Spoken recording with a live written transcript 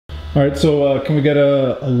All right, so can we get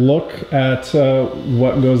a look at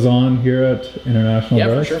what goes on here at International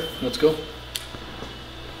Barrels? Yeah, for sure. Let's go.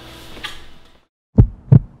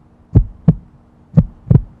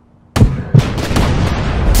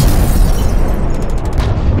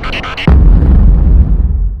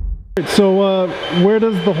 So where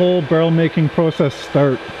does the whole barrel making process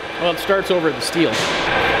start? Well, it starts over at the steel.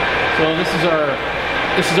 So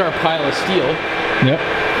this is our pile of steel. Yep.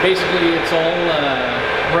 Basically, it's all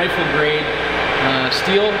rifle grade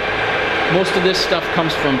steel. Most of this stuff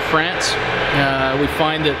comes from France. We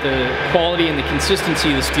find that the quality and the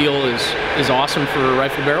consistency of the steel is awesome for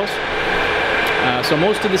rifle barrels. So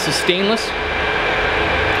most of this is stainless,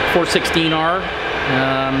 416R,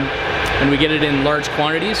 and we get it in large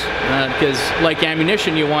quantities because, like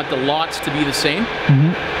ammunition, you want the lots to be the same.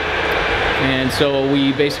 Mm-hmm. And so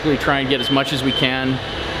we basically try and get as much as we can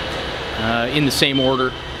in the same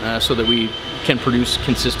order so that we can produce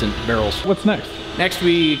consistent barrels. What's next? Next,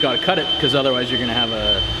 we got to cut it because otherwise you're going to have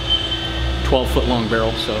a 12-foot long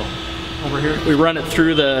barrel. So over here, we run it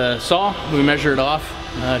through the saw. We measure it off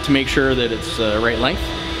to make sure that it's right length,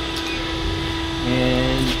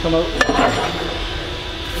 and you come out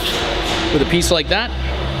with a piece like that.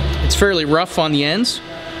 It's fairly rough on the ends,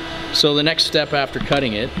 so the next step after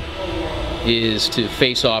cutting it is to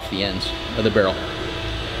face off the ends of the barrel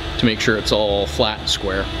to make sure it's all flat and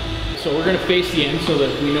square. So we're going to face the end so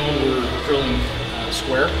that we know we're drilling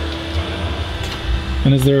square.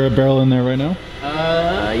 And is there a barrel in there right now?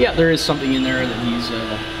 Yeah, there is something in there that he's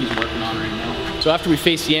working on right now. So after we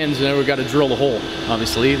face the ends, then we've got to drill the hole.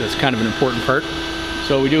 Obviously, that's kind of an important part.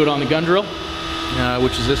 So we do it on the gun drill,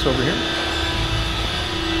 which is this over here.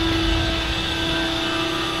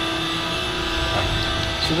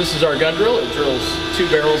 So this is our gun drill. It drills 2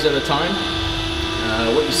 barrels at a time.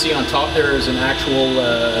 What you see on top there is an actual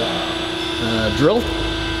drill,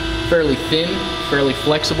 fairly thin, fairly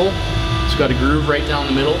flexible. It's got a groove right down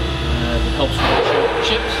the middle that helps with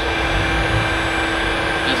chips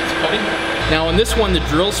as it's cutting. Now on this one, the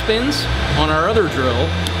drill spins. On our other drill,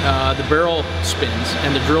 the barrel spins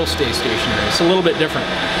and the drill stays stationary. It's a little bit different,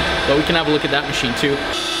 but we can have a look at that machine too.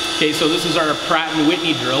 Okay, so this is our Pratt &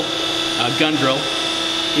 Whitney drill, gun drill.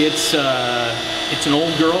 It's an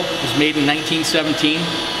old drill. It was made in 1917.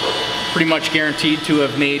 Pretty much guaranteed to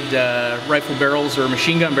have made rifle barrels or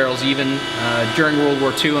machine gun barrels even during World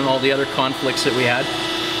War II and all the other conflicts that we had.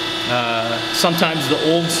 Sometimes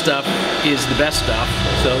the old stuff is the best stuff,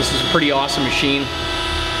 so this is a pretty awesome machine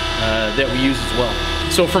that we use as well.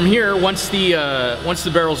 So from here, once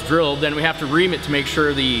the barrel's drilled, then we have to ream it to make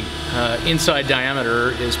sure the inside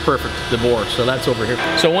diameter is perfect, the bore. So that's over here.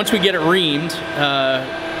 So once we get it reamed,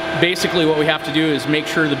 basically what we have to do is make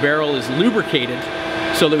sure the barrel is lubricated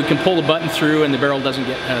so that we can pull the button through and the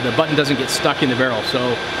button doesn't get stuck in the barrel.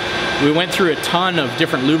 So we went through a ton of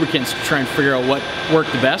different lubricants to try and figure out what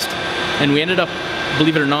worked the best, and we ended up,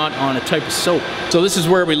 believe it or not, on a type of soap. So this is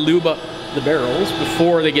where we lube up the barrels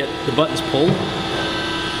before they get the buttons pulled.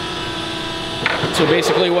 So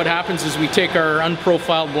basically what happens is we take our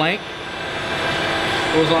unprofiled blank,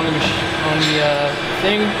 goes on the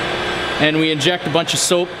thing, and we inject a bunch of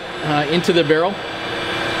soap into the barrel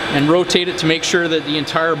and rotate it to make sure that the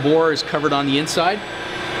entire bore is covered on the inside.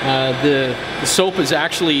 The soap is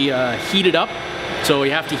actually heated up, so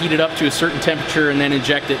you have to heat it up to a certain temperature and then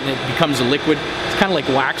inject it, and it becomes a liquid. It's kind of like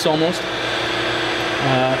wax almost.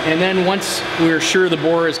 And then once we're sure the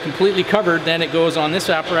bore is completely covered, then it goes on this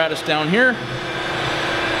apparatus down here.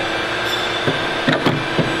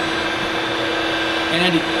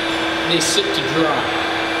 And they sit to dry.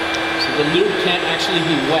 So the lube can't actually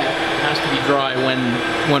be wet, it has to be dry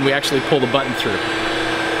when we actually pull the button through.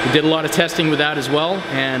 We did a lot of testing with that as well,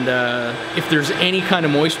 and if there's any kind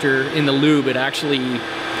of moisture in the lube, it actually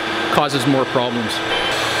causes more problems.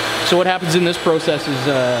 So what happens in this process is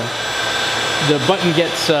the button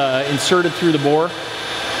gets inserted through the bore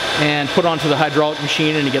and put onto the hydraulic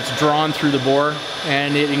machine, and it gets drawn through the bore,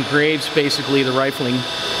 and it engraves basically the rifling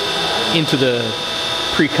into the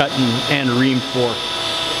pre-cut and reamed bore.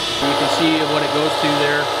 You can see what it goes to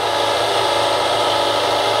there.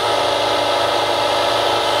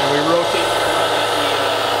 And we rotate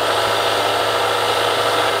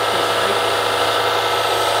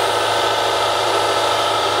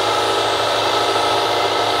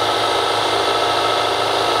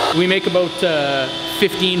We make about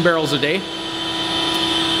 15 barrels a day.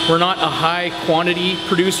 We're not a high quantity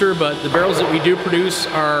producer, but the barrels that we do produce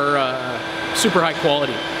are super high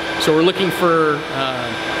quality. So we're looking for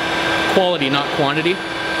quality, not quantity.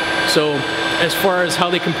 So as far as how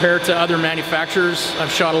they compare to other manufacturers,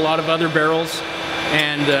 I've shot a lot of other barrels,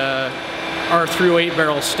 and R308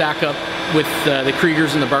 barrels stack up with the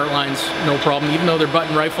Kriegers and the Bartlines, no problem. Even though they're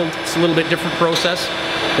button rifled, it's a little bit different process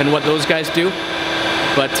than what those guys do.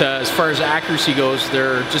 But as far as accuracy goes,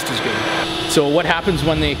 they're just as good. So what happens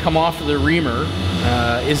when they come off of the reamer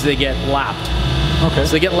is they get lapped. Okay.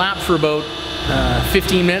 So they get lapped for about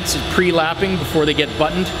 15 minutes of pre-lapping before they get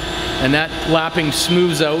buttoned, and that lapping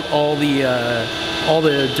smooths out all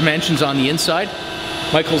the dimensions on the inside.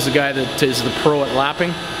 Michael's the guy that is the pro at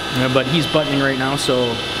lapping, but he's buttoning right now,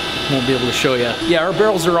 so won't be able to show you. Yeah, our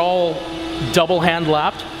barrels are all double hand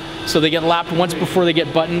lapped. So they get lapped once before they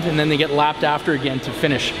get buttoned, and then they get lapped after again to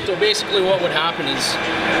finish. So basically what would happen is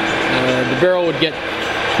the barrel would get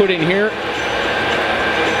put in here.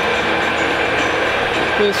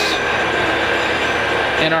 This.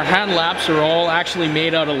 And our hand laps are all actually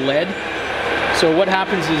made out of lead. So what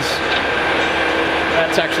happens is,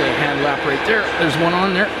 that's actually a hand lap right there. There's one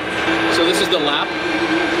on there. So this is the lap.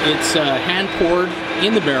 It's hand poured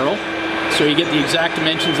in the barrel. So you get the exact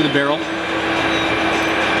dimensions of the barrel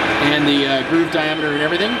and the groove diameter and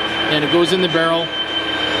everything, and it goes in the barrel,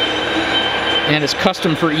 and it's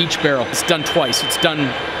custom for each barrel. It's done twice. It's done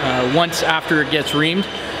once after it gets reamed,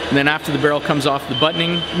 and then after the barrel comes off the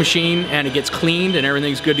buttoning machine and it gets cleaned and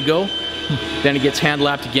everything's good to go, then it gets hand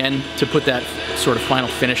lapped again to put that sort of final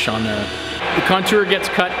finish on there. The contour gets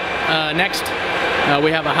cut next.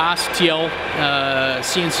 We have a Haas TL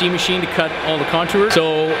CNC machine to cut all the contours.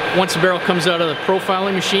 So once the barrel comes out of the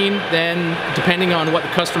profiling machine, then depending on what the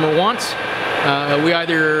customer wants, we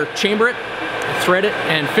either chamber it, thread it,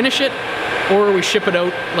 and finish it, or we ship it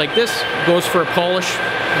out like this. It goes for a polish,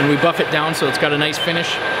 and we buff it down so it's got a nice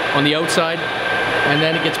finish on the outside, and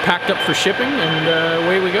then it gets packed up for shipping, and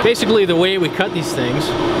away we go. Basically, the way we cut these things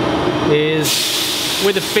is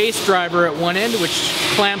with a face driver at one end, which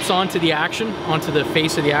clamps onto the action, onto the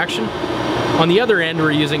face of the action. On the other end, we're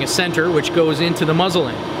using a center, which goes into the muzzle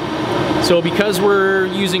end. So because we're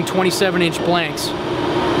using 27-inch blanks,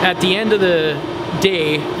 at the end of the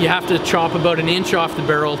day, you have to chop about an inch off the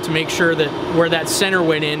barrel to make sure that where that center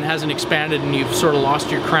went in hasn't expanded and you've sort of lost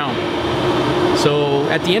your crown. So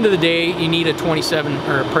at the end of the day, you need a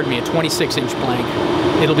 26-inch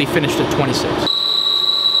blank. It'll be finished at 26.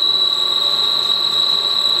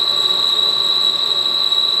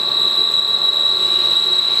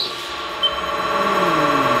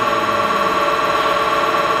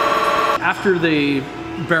 After the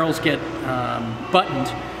barrels get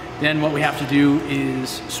buttoned, then what we have to do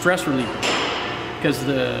is stress relieve it, because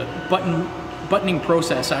the buttoning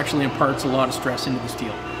process actually imparts a lot of stress into the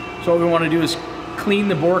steel. So what we want to do is clean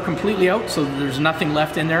the bore completely out so that there's nothing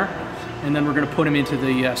left in there, and then we're going to put them into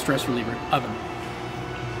the stress reliever oven.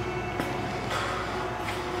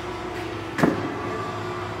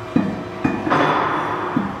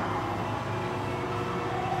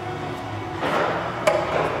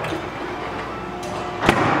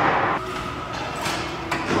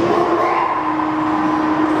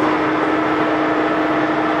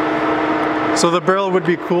 So the barrel would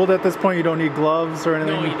be cooled at this point? You don't need gloves or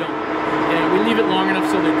anything? No, you don't. Yeah, we leave it long enough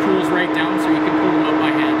so that it cools right down so you can pull them out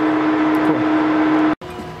by hand.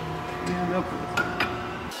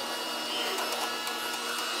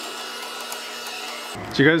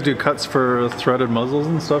 Cool. Do you guys do cuts for threaded muzzles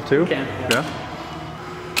and stuff too? We can. Yeah.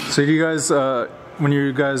 So do you guys, when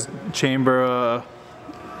you guys chamber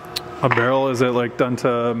a barrel, is it like done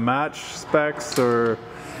to match specs or?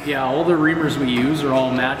 Yeah, all the reamers we use are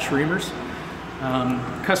all match reamers.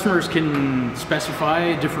 Customers can specify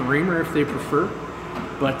a different reamer if they prefer,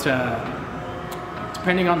 but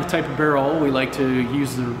depending on the type of barrel, we like to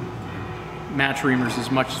use the match reamers as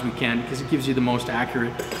much as we can because it gives you the most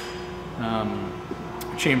accurate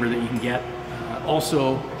chamber that you can get.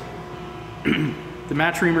 Also, the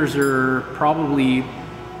match reamers are probably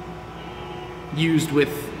used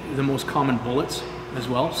with the most common bullets as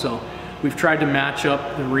well, so we've tried to match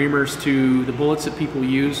up the reamers to the bullets that people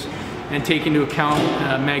use and take into account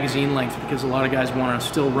magazine length, because a lot of guys want to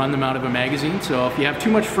still run them out of a magazine. So if you have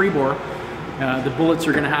too much free bore, the bullets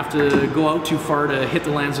are going to have to go out too far to hit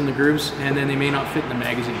the lands in the grooves, and then they may not fit in the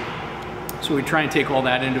magazine. So we try and take all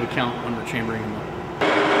that into account when we're chambering them up.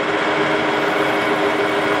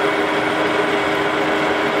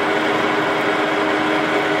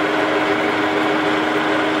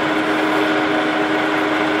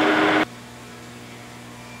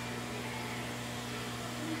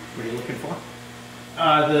 What are you looking for?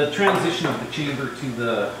 The transition of the chamber to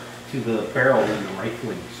the barrel in the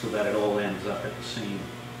rifling, so that it all ends up at the same,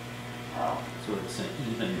 so it's an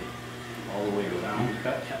even all the way around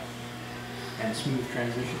cut. Yeah. And smooth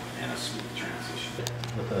transition. And a smooth transition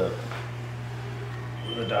with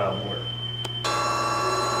a dial board.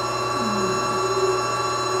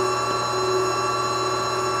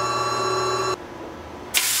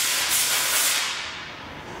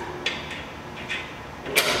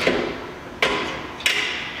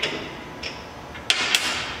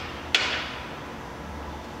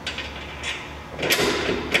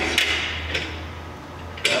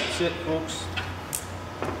 That's it, folks.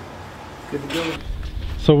 Good to go.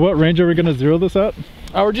 So what range are we going to zero this at?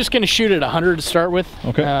 We're just going to shoot at 100 to start with.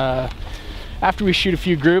 Okay. After we shoot a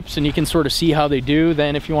few groups and you can sort of see how they do,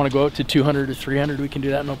 then if you want to go out to 200 or 300, we can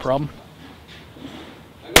do that, no problem.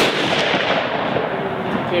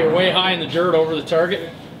 Okay, you're way high in the dirt over the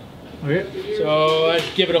target. Okay. So I'd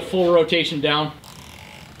give it a full rotation down.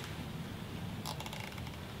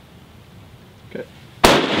 Okay.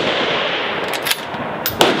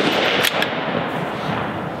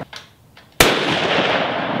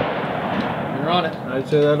 You're on it. I'd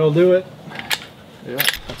say that'll do it. Yeah,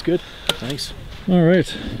 that's good. Nice. All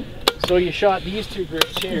right. So you shot these two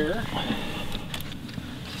groups here.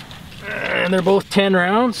 And they're both 10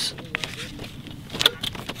 rounds.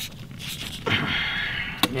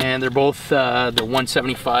 And they're both the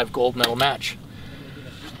 175 gold medal match.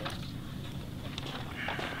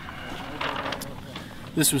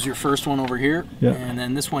 This was your first one over here. Yeah. And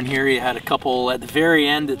then this one here, you had a couple at the very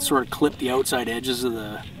end that sort of clipped the outside edges of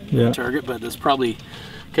the target, but that's probably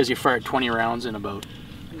because you fired 20 rounds in about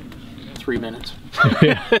 3 minutes.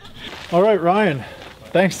 Yeah. All right, Ryan,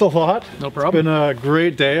 thanks a lot. No problem. It's been a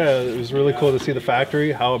great day. It was really cool to see the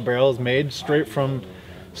factory, how a barrel is made straight from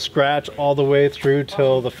scratch all the way through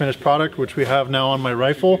till the finished product, which we have now on my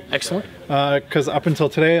rifle. Excellent. Because up until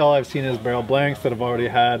today, all I've seen is barrel blanks that have already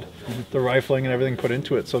had the rifling and everything put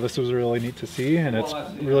into it. So this was really neat to see, and it's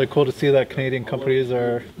really cool to see that Canadian companies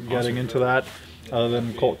are getting into that. Other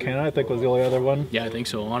than Colt Canada, I think was the only other one. Yeah, I think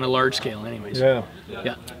so. On a large scale, anyways. Yeah.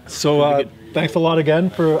 Yeah. So thanks a lot again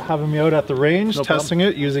for having me out at the range, testing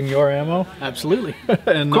it using your ammo. Absolutely.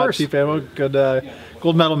 And not cheap ammo. Good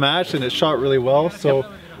gold medal match, and it shot really well. So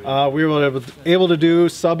we were able to do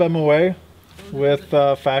sub MOA with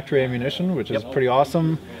factory ammunition, which is pretty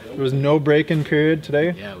awesome. There was no break-in period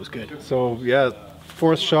today. Yeah, it was good. So yeah,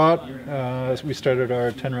 fourth shot, we started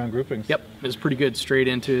our 10-round groupings. Yep, it was pretty good. Straight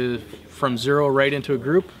into, from zero right into a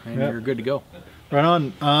group, and you're good to go. Right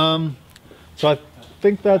on. So I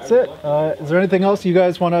think that's it. Is there anything else you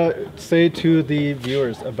guys want to say to the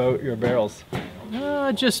viewers about your barrels?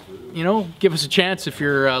 Just, you know, give us a chance if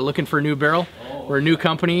you're looking for a new barrel. We're a new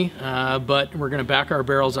company, but we're going to back our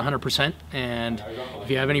barrels 100%. And if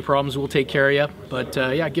you have any problems, we'll take care of you. But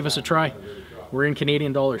yeah, give us a try. We're in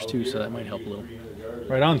Canadian dollars too, so that might help a little.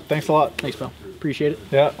 Right on. Thanks a lot. Thanks, pal. Appreciate it.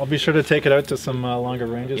 Yeah, I'll be sure to take it out to some longer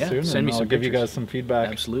ranges soon. Send me some I'll give pictures. you guys some feedback.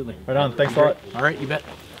 Absolutely. Right on. Thanks a lot. All right, you bet.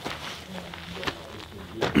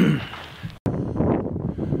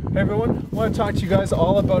 Hey everyone, I want to talk to you guys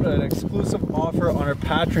all about an exclusive offer on our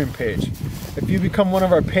Patreon page. If you become one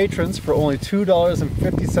of our patrons for only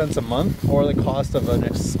 $2.50 a month, or the cost of an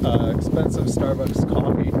expensive Starbucks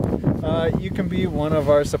coffee, you can be one of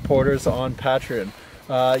our supporters on Patreon.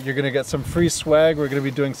 You're going to get some free swag. We're going to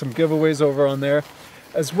be doing some giveaways over on there.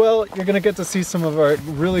 As well, you're going to get to see some of our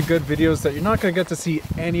really good videos that you're not going to get to see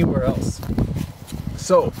anywhere else.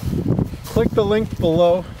 So, click the link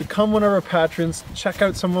below, become one of our patrons, check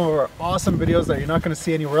out some of our awesome videos that you're not going to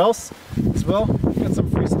see anywhere else. As well, get some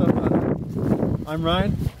free stuff out of it. I'm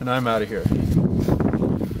Ryan, and I'm out of here.